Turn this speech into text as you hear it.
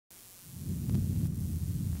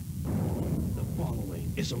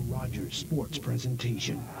is a Rogers Sports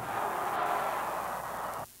presentation.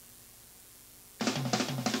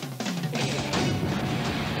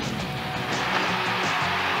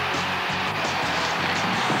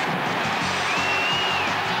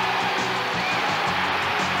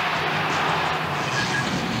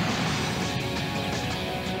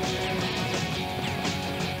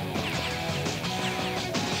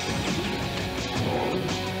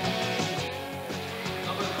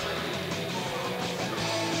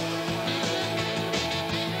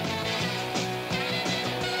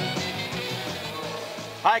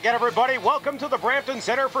 Hi again, everybody. Welcome to the Brampton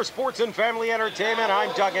Center for Sports and Family Entertainment.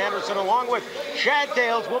 I'm Doug Anderson, along with Shad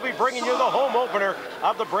Dales. We'll be bringing you the home opener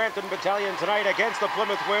of the Brampton Battalion tonight against the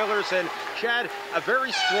Plymouth Whalers. And Shad, a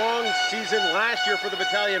very strong season last year for the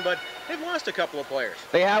Battalion, but they've lost a couple of players.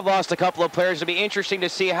 They have lost a couple of players. It'll be interesting to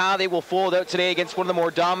see how they will fold out today against one of the more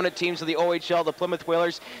dominant teams of the OHL, the Plymouth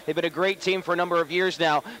Whalers. They've been a great team for a number of years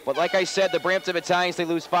now. But like I said, the Brampton Battalions, they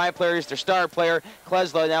lose 5 players. Their star player,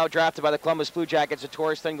 Klesla, now drafted by the Columbus Blue Jackets, a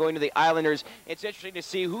tourist, then going to the Islanders. It's interesting to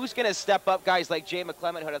see who's going to step up. Guys like Jay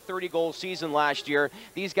McClement, who had a 30-goal season last year.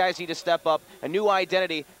 These guys need to step up, a new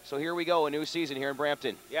identity. So here we go, a new season here in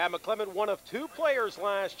Brampton. Yeah, McClement, one of 2 players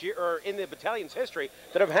last year, or in the Battalion's history,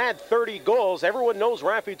 that have had 30 goals. Everyone knows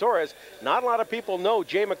Rafi Torres. Not a lot of people know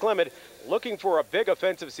Jay McClement. Looking for a big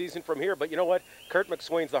offensive season from here, but you know what? Kurt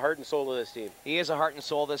McSwain's the heart and soul of this team. He is the heart and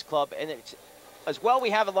soul of this club, and it's as well, we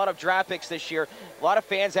have a lot of draft picks this year. A lot of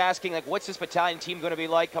fans asking, like, what's this Battalion team going to be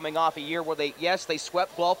like coming off a year where they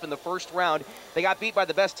swept Guelph in the first round. They got beat by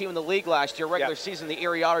the best team in the league last year, regular season, the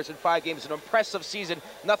Erie Otters in 5 games. An impressive season,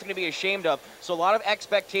 nothing to be ashamed of. So a lot of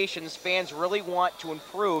expectations. Fans really want to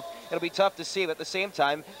improve. It'll be tough to see, but at the same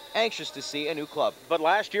time, anxious to see a new club. But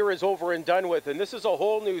last year is over and done with, and this is a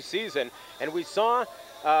whole new season. And we saw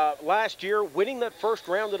last year winning that first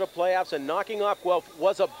round of the playoffs and knocking off Guelph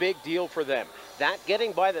was a big deal for them. That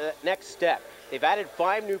getting by the next step. They've added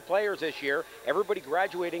 5 new players this year, everybody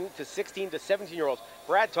graduating to 16 to 17-year-olds.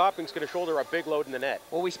 Brad Topping's going to shoulder a big load in the net.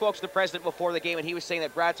 Well, we spoke to the president before the game, and he was saying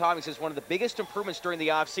that Brad Topping is one of the biggest improvements during the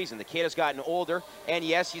offseason. The kid has gotten older, and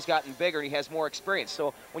yes, he's gotten bigger, and he has more experience.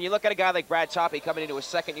 So when you look at a guy like Brad Topping coming into his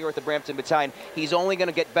 2nd year with the Brampton Battalion, he's only going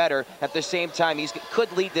to get better. At the same time, he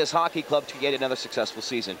could lead this hockey club to yet another successful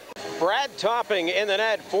season. Brad Topping in the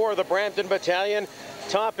net for the Brampton Battalion.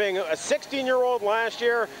 Topping, a 16-year-old last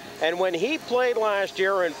year, and when he played last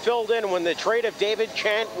year and filled in when the trade of David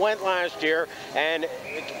Chant went last year, and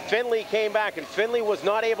Finley came back, and Finley was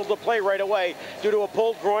not able to play right away due to a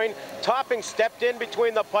pulled groin, Topping stepped in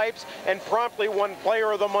between the pipes and promptly won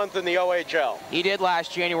Player of the Month in the OHL. He did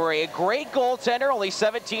last January. A great goaltender, only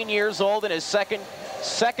 17 years old in his second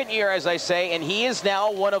year, as I say, and he is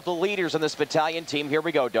now one of the leaders on this Battalion team. Here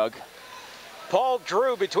we go, Doug. Paul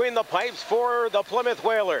Drew between the pipes for the Plymouth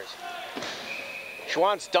Whalers.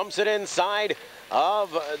 Schwantz dumps it inside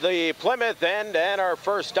of the Plymouth end, and our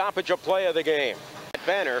first stoppage of play of the game.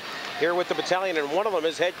 Banner here with the Battalion, and one of them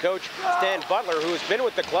is head coach Stan Butler, who has been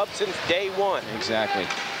with the club since day 1. Exactly.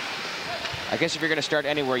 I guess if you're going to start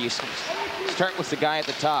anywhere, you start with the guy at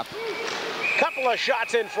the top. Couple of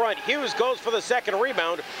shots in front. Hughes goes for the second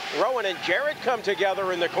rebound. Rowan and Jarrett come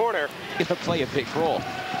together in the corner. He'll play a big role.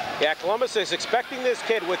 Yeah, Columbus is expecting this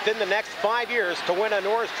kid within the next 5 years to win a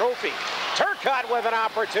Norris Trophy. Turcotte with an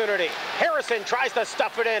opportunity. Harrison tries to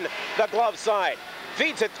stuff it in the glove side.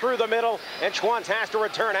 Feeds it through the middle, and Schwantz has to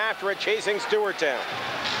return after it, chasing Stewarttown.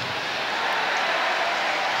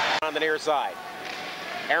 On the near side.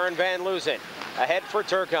 Aaron Van Loosen ahead for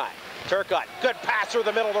Turcotte. Turcotte, good pass through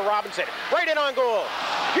the middle to Robinson. Right in on goal.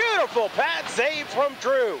 Beautiful pad save from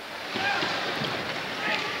Drew.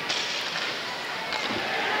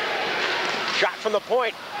 Shot from the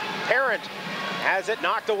point. Parent has it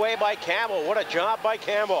knocked away by Campbell. What a job by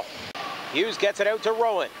Campbell. Hughes gets it out to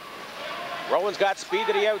Rowan. Rowan's got speed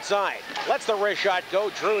to the outside. Lets the wrist shot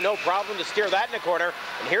go. Drew, no problem to steer that in the corner.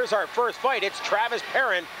 And here's our first fight. It's Travis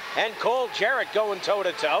Parent and Cole Jarrett going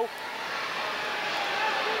toe-to-toe.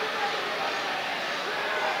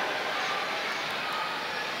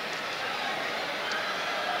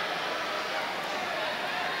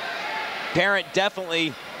 Parent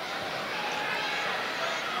definitely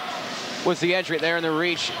was the entry there in the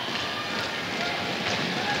reach.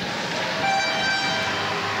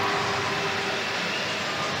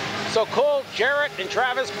 So Cole Jarrett and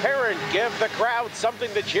Travis Parent give the crowd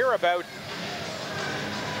something to cheer about.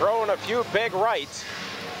 Throwing a few big rights.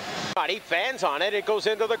 He fans on it, it goes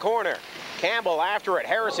into the corner. Campbell after it,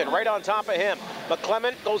 Harrison right on top of him.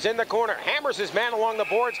 McClement goes in the corner, hammers his man along the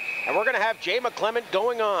boards, and we're gonna have Jay McClement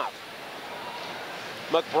going off.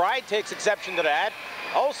 McBride takes exception to that.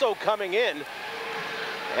 Also coming in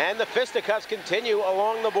And the fisticuffs continue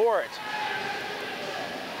along the boards.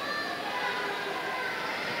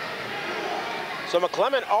 So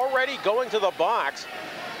McClement already going to the box.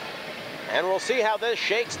 And we'll see how this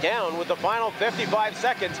shakes down with the final 55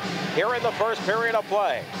 seconds here in the first period of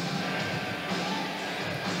play.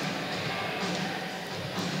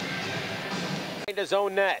 His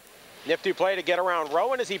own net. Nifty play to get around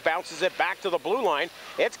Rowan as he bounces it back to the blue line.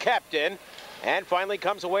 It's kept in and finally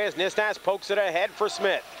comes away as Nistas pokes it ahead for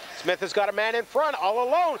Smith. Smith has got a man in front all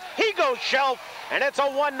alone. He goes shelf and it's a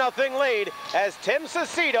 1-0 lead as Tim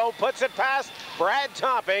Cicito puts it past Brad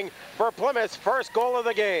Topping for Plymouth's first goal of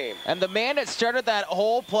the game. And the man that started that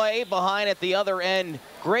whole play behind at the other end,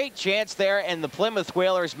 great chance there, and the Plymouth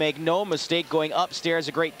Whalers make no mistake going upstairs.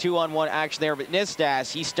 A great 2-on-1 action there, but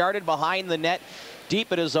Nistas, he started behind the net,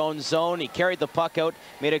 deep in his own zone. He carried the puck out,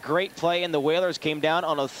 made a great play, and the Whalers came down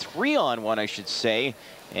on a 3-on-1, I should say,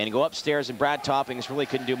 and go upstairs, and Brad Toppings really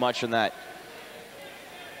couldn't do much on that.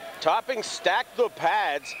 Topping stacked the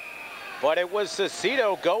pads, but it was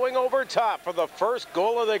Cicito going over top for the first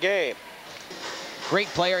goal of the game. Great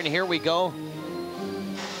player, and here we go.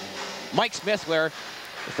 Mike Smithware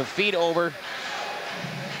with the feed over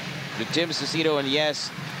to Tim Cicito, and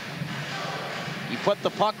yes, he put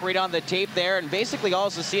the puck right on the tape there, and basically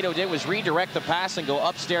all Cicito did was redirect the pass and go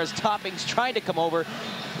upstairs. Toppings trying to come over.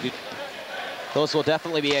 Those will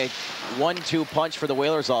definitely be a 1-2 punch for the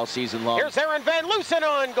Whalers all season long. Here's Aaron Van Loosen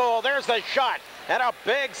on goal. There's the shot, and a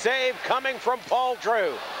big save coming from Paul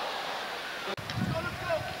Drew.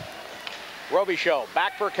 Robichaud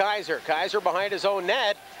back for Kaiser. Kaiser behind his own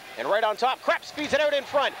net, and right on top, Krebs feeds it out in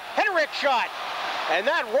front. Henrik shot, and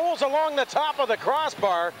that rolls along the top of the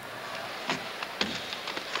crossbar.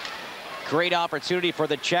 Great opportunity for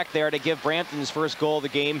the Czech there to give Brampton's first goal of the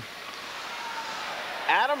game.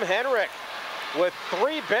 Adam Henrik with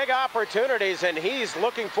 3 big opportunities, and he's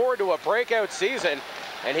looking forward to a breakout season,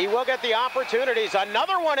 and he will get the opportunities.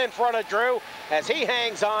 Another one in front of Drew as he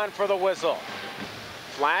hangs on for the whistle.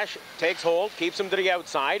 Flash takes hold, keeps him to the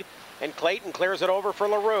outside, and Clayton clears it over for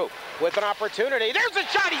LaRue with an opportunity. There's a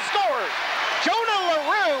shot, he scores! Jonah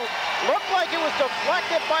LaRue looked like it was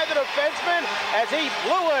deflected by the defenseman as he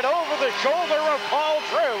blew it over the shoulder of Paul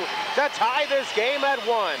Drew to tie this game at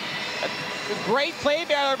 1. A great play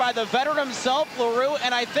there by the veteran himself, LaRue,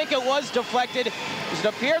 and I think it was deflected. It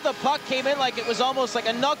appeared the puck came in like it was almost like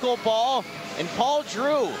a knuckleball, and Paul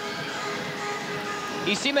Drew,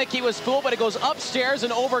 he seemed like he was fooled, but it goes upstairs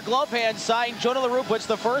and over glove hand side. Jonah LaRue puts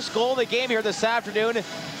the first goal of the game here this afternoon.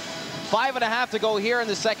 5.5 to go here in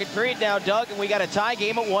the second period now, Doug, and we got a tie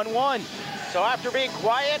game at 1-1. So after being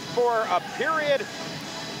quiet for a period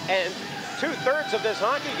and 2/3 of this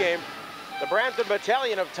hockey game, the Brampton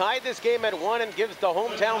Battalion have tied this game at 1 and gives the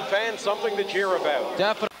hometown fans something to cheer about.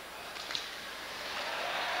 Definitely.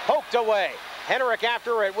 Poked away. Henrik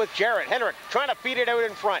after it with Jarrett. Henrik trying to feed it out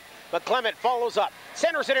in front. McClement follows up,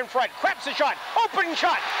 centers it in front. Krebs a shot, open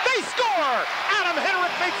shot. They score! Adam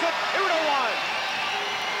Henrik makes it 2-1.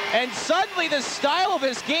 And suddenly the style of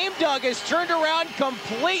his game, Doug, has turned around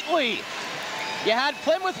completely. You had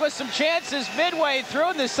Plymouth with some chances midway through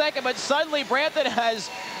in the second, but suddenly Brampton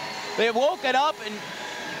they've woken up and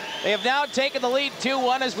they have now taken the lead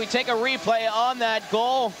 2-1 as we take a replay on that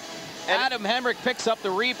goal. And Adam Henrik picks up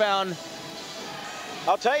the rebound.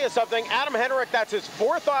 I'll tell you something, Adam Henrik, that's his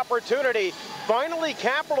 4th opportunity, finally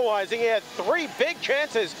capitalizing. He had 3 big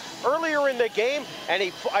chances earlier in the game,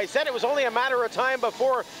 and I said it was only a matter of time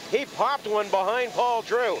before he popped one behind Paul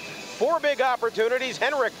Drew. 4 big opportunities,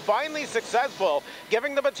 Henrik finally successful,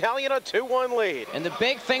 giving the Battalion a 2-1 lead. And the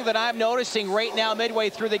big thing that I'm noticing right now midway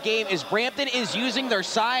through the game is Brampton is using their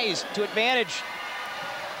size to advantage.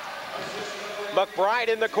 McBride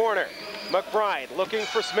in the corner. McBride looking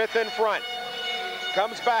for Smith in front.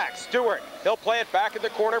 Comes back, Stewart. He'll play it back in the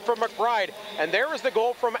corner from McBride. And there is the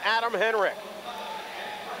goal from Adam Henrik.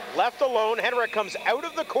 Left alone, Henrik comes out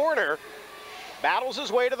of the corner, battles his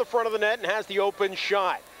way to the front of the net and has the open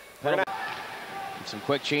shot. Some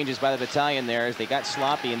quick changes by the Battalion there as they got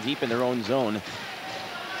sloppy and deep in their own zone.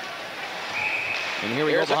 And here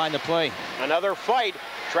we go behind the play. Another fight.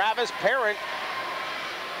 Travis Parent.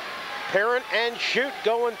 Parent and Shute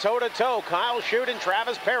going toe-to-toe. Kyle Shute and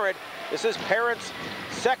Travis Parent. This is Parent's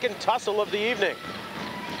second tussle of the evening.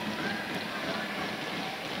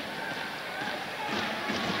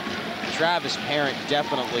 Travis Parent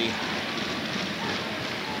definitely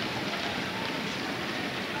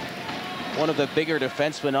one of the bigger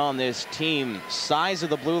defensemen on this team. Size of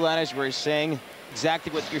the blue line, as we're saying,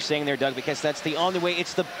 exactly what you're saying there, Doug, because that's the only way,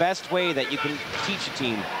 it's the best way that you can teach a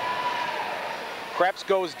team. Krebs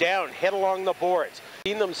goes down, hit along the boards.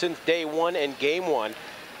 Seen them since day 1 and game 1.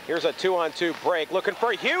 Here's a 2-on-2 break. Looking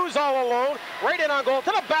for Hughes all alone. Right in on goal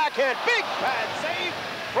to the backhand. Big pad save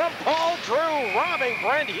from Paul Drew, robbing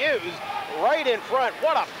Brent Hughes right in front.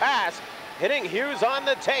 What a pass. Hitting Hughes on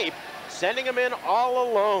the tape, sending him in all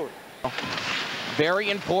alone. Very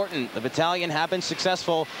important. The Battalion have been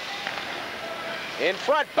successful. In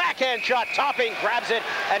front, backhand shot. Topping grabs it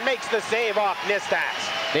and makes the save off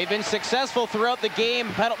Nistas. They've been successful throughout the game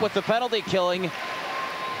with the penalty killing.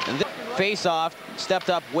 And this face-off stepped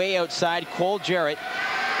up way outside. Cole Jarrett.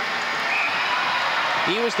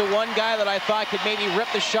 He was the one guy that I thought could maybe rip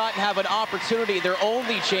the shot and have an opportunity, their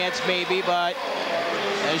only chance maybe, but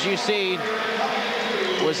as you see,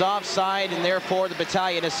 was offside, and therefore the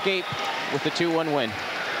Battalion escaped with the 2-1 win.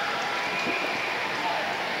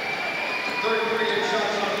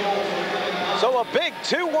 So a big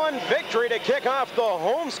 2-1 victory to kick off the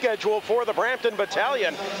home schedule for the Brampton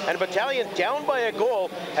Battalion. And Battalion, down by a goal,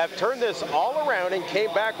 have turned this all around and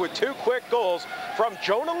came back with 2 quick goals from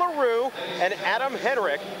Jonah LaRue and Adam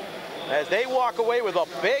Henrik as they walk away with a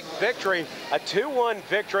big victory, a 2-1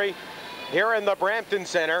 victory here in the Brampton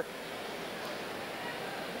Center.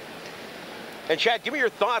 And Chad, give me your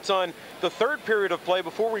thoughts on the third period of play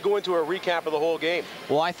before we go into a recap of the whole game.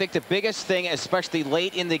 Well, I think the biggest thing, especially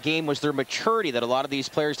late in the game, was their maturity that a lot of these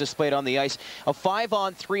players displayed on the ice. A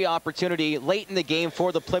 5-on-3 opportunity late in the game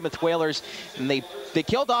for the Plymouth Whalers, and they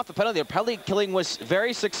killed off the penalty. Their penalty killing was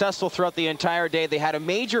very successful throughout the entire day. They had a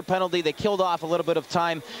major penalty. They killed off a little bit of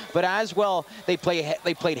time, but as well, they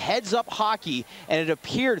played heads-up hockey, and it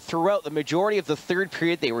appeared throughout the majority of the third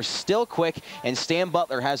period they were still quick, and Stan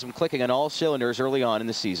Butler has them clicking on all cylinders early on in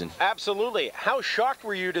the season. Absolutely. How shocked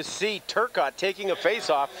were you to see Turcotte taking a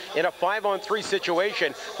face-off in a 5-on-3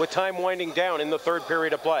 situation with time winding down in the third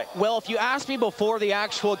period of play? Well, if you asked me before the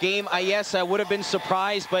actual game, yes, I would have been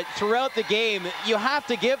surprised, but throughout the game, you have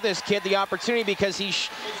to give this kid the opportunity because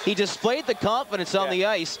he displayed the confidence on the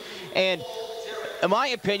ice, and in my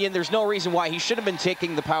opinion, there's no reason why he should have been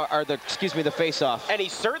taking the the face-off. And he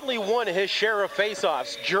certainly won his share of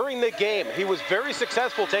face-offs during the game. He was very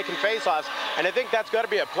successful taking face-offs, and I think that's got to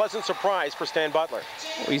be a pleasant surprise for Stan Butler.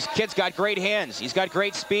 Well, this kid's got great hands. He's got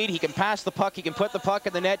great speed. He can pass the puck. He can put the puck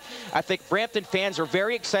in the net. I think Brampton fans are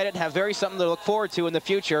very excited and have something to look forward to in the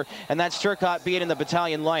future, and that's Turcotte being in the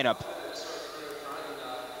Battalion lineup.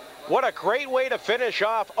 What a great way to finish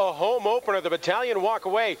off a home opener. The Battalion walk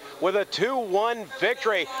away with a 2-1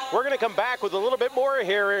 victory. We're going to come back with a little bit more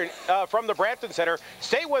here from the Brampton Center.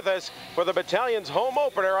 Stay with us for the Battalion's home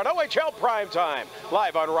opener on OHL Primetime,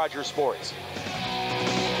 live on Rogers Sports.